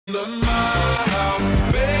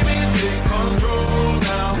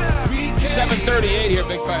7:38 here,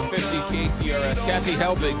 Big 550 KTRS. Kathy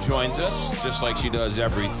Helbig joins us, just like she does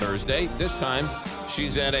every Thursday. This time,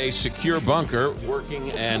 she's at a secure bunker working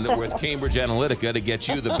with Cambridge Analytica to get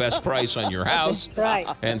you the best price on your house. That's right.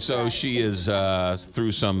 And so she is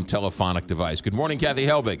through some telephonic device. Good morning, Kathy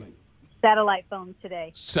Helbig. Satellite phones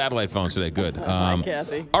today. Satellite phones today, good. Hi,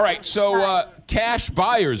 Kathy. All right, so cash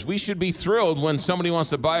buyers, we should be thrilled when somebody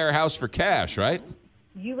wants to buy our house for cash, right?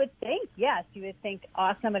 You would think, yes. You would think,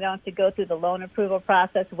 awesome, I don't have to go through the loan approval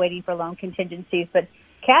process, waiting for loan contingencies. But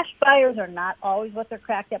cash buyers are not always what they're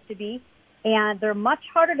cracked up to be, and they're much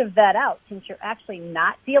harder to vet out since you're actually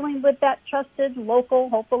not dealing with that trusted,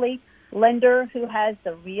 local, hopefully, lender who has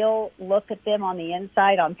the real look at them on the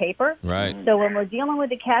inside on paper. Right. So when we're dealing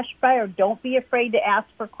with a cash buyer, don't be afraid to ask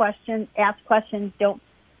questions. Don't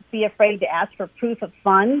be afraid to ask for proof of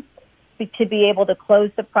funds to be able to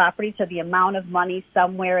close the property. So the amount of money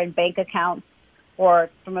somewhere in bank accounts or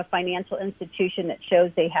from a financial institution that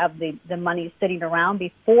shows they have the money sitting around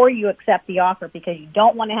before you accept the offer, because you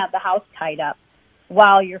don't want to have the house tied up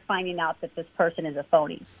while you're finding out that this person is a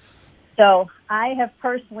phony. So I have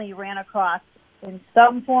personally ran across, in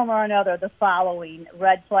some form or another, the following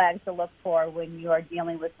red flags to look for when you are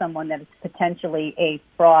dealing with someone that is potentially a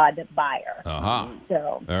fraud buyer.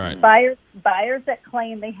 So all right. Buyers that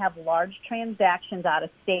claim they have large transactions out of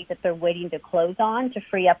state that they're waiting to close on to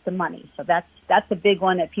free up the money. So that's a big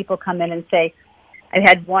one that people come in and say. I've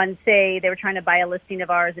had one say they were trying to buy a listing of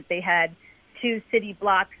ours that they had 2 city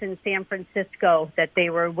blocks in San Francisco that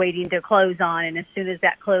they were waiting to close on, and as soon as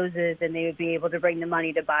that closes, then they would be able to bring the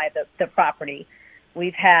money to buy the property.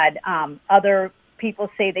 We've had other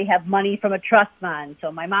people say they have money from a trust fund.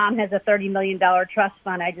 So my mom has a $30 million trust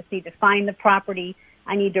fund. I just need to find the property.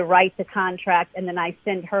 I need to write the contract, and then I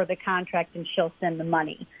send her the contract, and she'll send the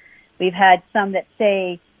money. We've had some that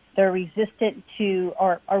say they're resistant to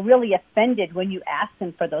or are really offended when you ask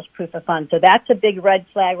them for those proof of funds. So that's a big red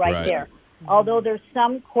flag right there. Although there's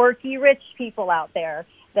some quirky rich people out there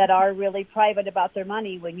that are really private about their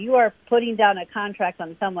money, when you are putting down a contract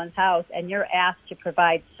on someone's house and you're asked to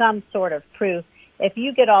provide some sort of proof, if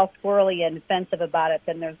you get all squirrely and offensive about it,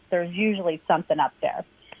 then there's usually something up there.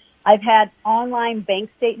 I've had online bank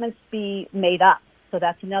statements be made up. So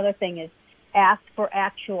that's another thing, is ask for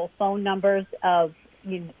actual phone numbers of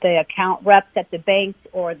the account reps at the banks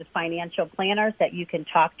or the financial planners that you can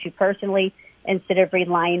talk to personally, instead of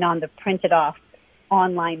relying on the printed off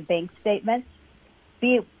online bank statements.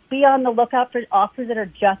 Be on the lookout for offers that are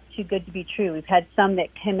just too good to be true. We've had some that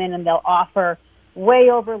come in and they'll offer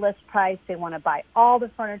way over list price. They want to buy all the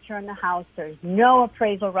furniture in the house. There's no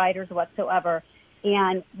appraisal writers whatsoever.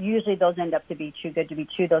 And usually those end up to be too good to be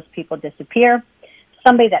true. Those people disappear.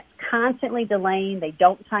 Somebody that's constantly delaying, they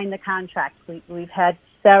don't sign the contract. We've had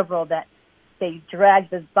several that they drag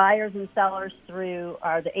the buyers and sellers through,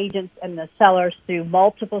 or the agents and the sellers through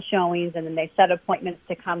multiple showings, and then they set appointments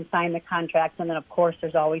to come sign the contracts, and then, of course,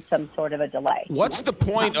 there's always some sort of a delay. What's the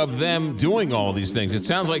point of them doing all these things? It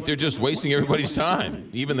sounds like they're just wasting everybody's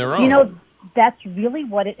time, even their own. That's really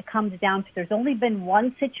what it comes down to. There's only been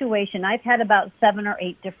one situation. I've had about 7 or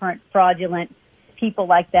 8 different fraudulent people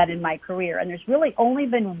like that in my career, and there's really only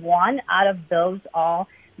been one out of those all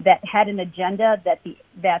that had an agenda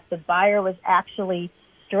that the buyer was actually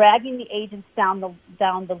dragging the agents down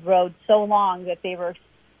the road so long that they were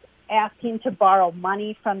asking to borrow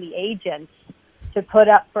money from the agents to put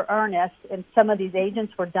up for earnest, and some of these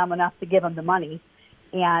agents were dumb enough to give them the money.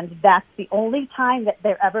 And that's the only time that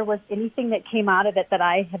there ever was anything that came out of it that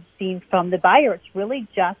I have seen from the buyer.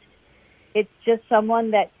 It's just someone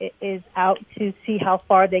that is out to see how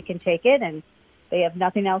far they can take it, and they have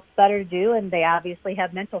nothing else better to do, and they obviously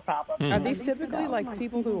have mental problems. Are these typically like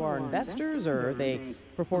people who are investors, or they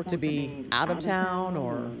purport to be out of town,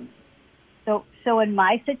 or? So in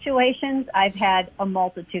my situations, I've had a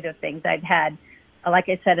multitude of things. I've had, like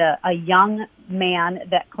I said, a young man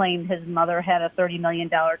that claimed his mother had a $30 million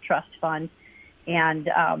trust fund,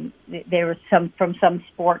 and there was from some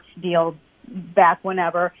sports deal back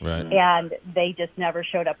whenever, and they just never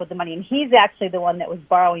showed up with the money. And he's actually the one that was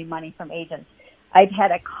borrowing money from agents. I've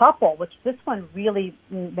had a couple, which this one really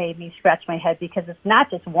made me scratch my head, because it's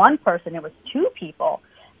not just one person, it was 2 people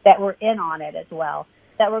that were in on it as well,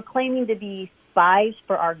 that were claiming to be spies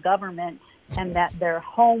for our government, and that their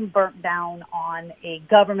home burnt down on a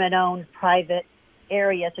government-owned private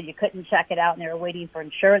area, so you couldn't check it out, and they were waiting for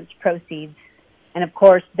insurance proceeds. And, of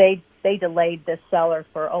course, they delayed this seller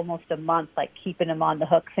for almost a month, like keeping him on the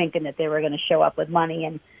hook, thinking that they were going to show up with money,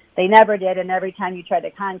 and they never did. And every time you tried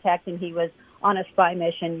to contact him, he was on a spy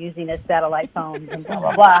mission using a satellite phone and blah,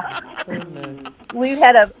 blah, blah. We've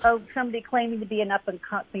had somebody claiming to be an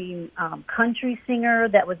up-and-coming country singer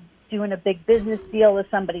that was doing a big business deal with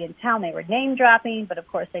somebody in town. They were name-dropping, but, of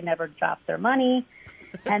course, they never dropped their money.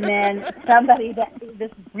 And then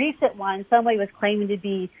this recent one, somebody was claiming to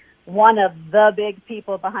be one of the big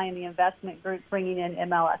people behind the investment group bringing in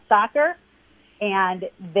MLS soccer. And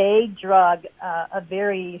they drug a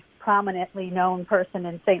very prominently known person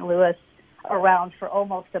in St. Louis around for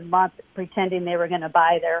almost a month, pretending they were going to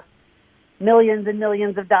buy their millions and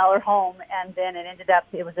millions of dollar home. And then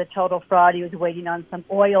it was a total fraud. He was waiting on some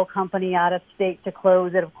oil company out of state to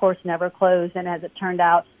close. It, of course, never closed. And as it turned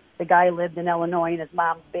out, the guy lived in Illinois in his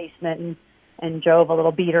mom's basement and drove a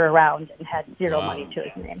little beater around and had zero money to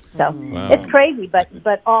his name. So it's crazy,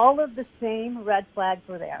 but all of the same red flags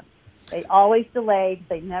were there. They always delayed.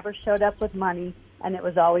 They never showed up with money, and it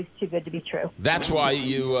was always too good to be true. That's why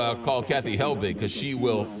you call Kathy Helbig, because she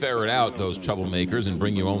will ferret out those troublemakers and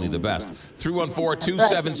bring you only the best.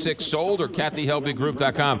 314-276-SOLD or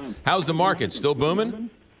KathyHelbigGroup.com. How's the market? Still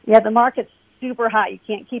booming? Yeah, the market's super hot. You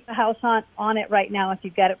can't keep a house on it right now if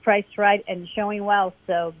you've got it priced right and showing well.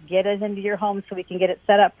 So get it into your home so we can get it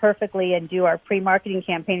set up perfectly and do our pre-marketing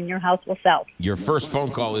campaign, and your house will sell. Your first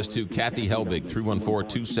phone call is to Kathy Helbig,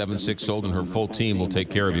 314-276-SOLD, and her full team will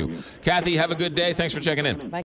take care of you. Kathy, have a good day. Thanks for checking in. Bye.